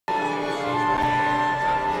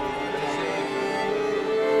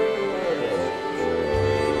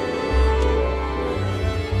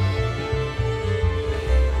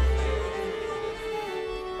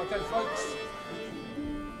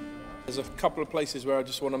a couple of places where I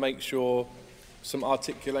just want to make sure some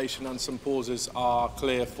articulation and some pauses are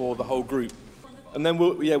clear for the whole group. And then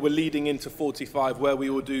we're leading into 45 where we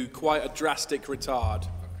will do quite a drastic retard.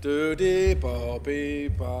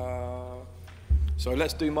 So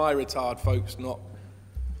let's do my retard, folks, not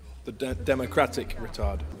the democratic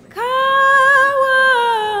retard.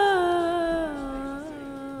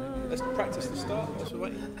 Let's practice the start. Let's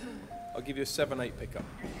wait. I'll give you a 7/8 pickup.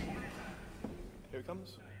 Here it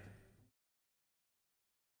comes.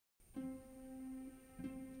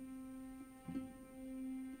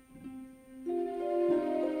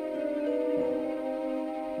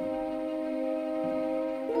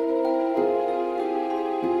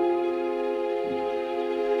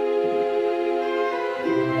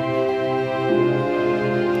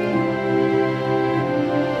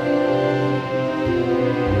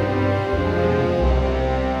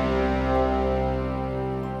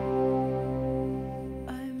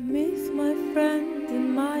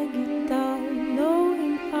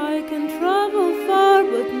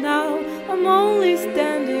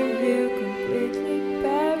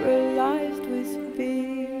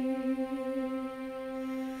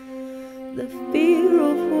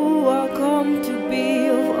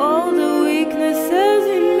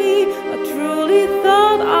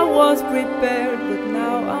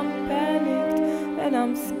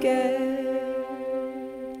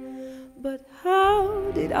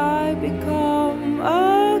 How did I become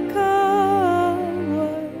a coward?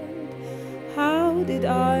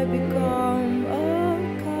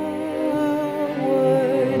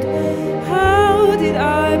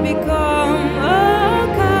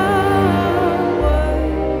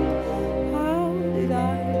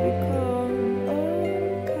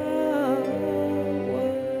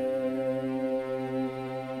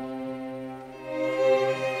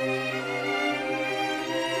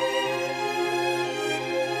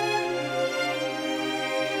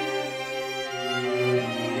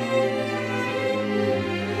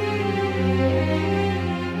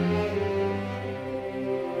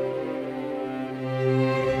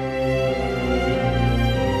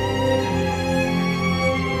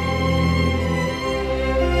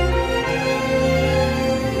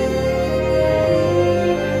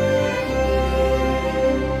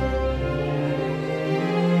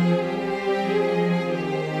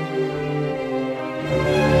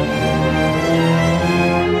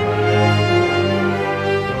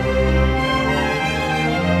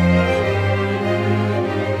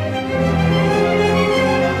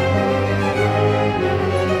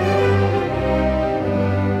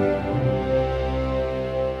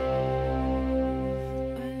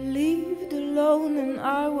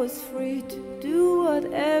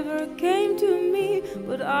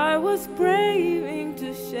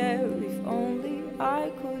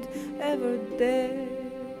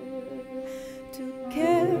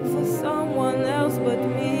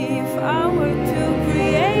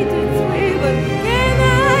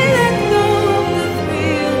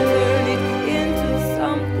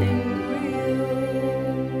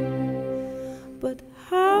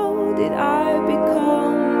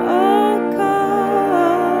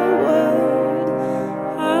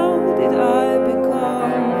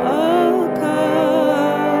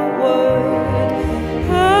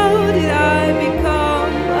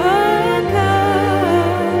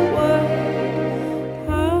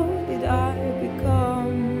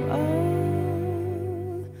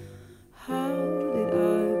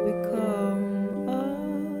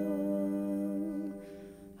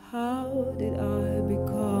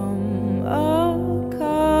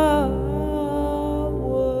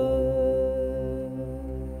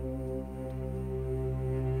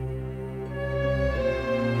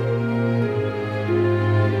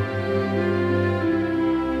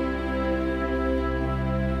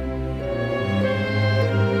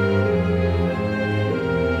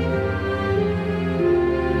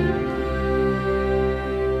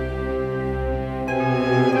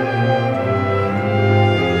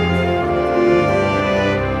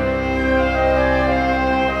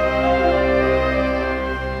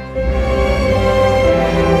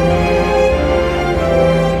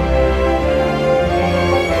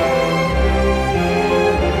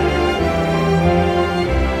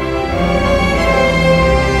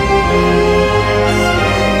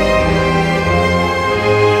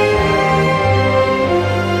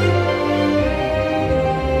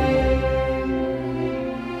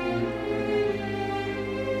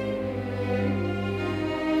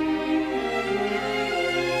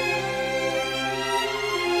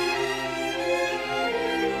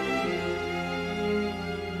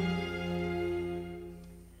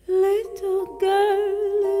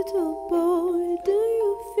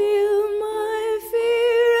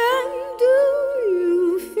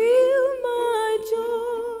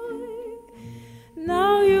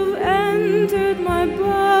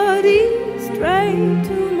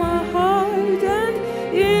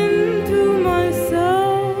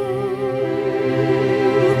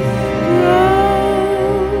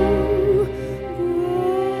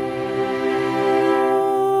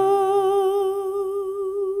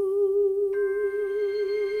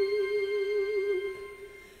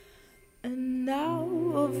 And now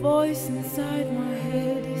a voice inside my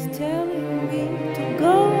head is telling me to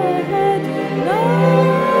go ahead, you know.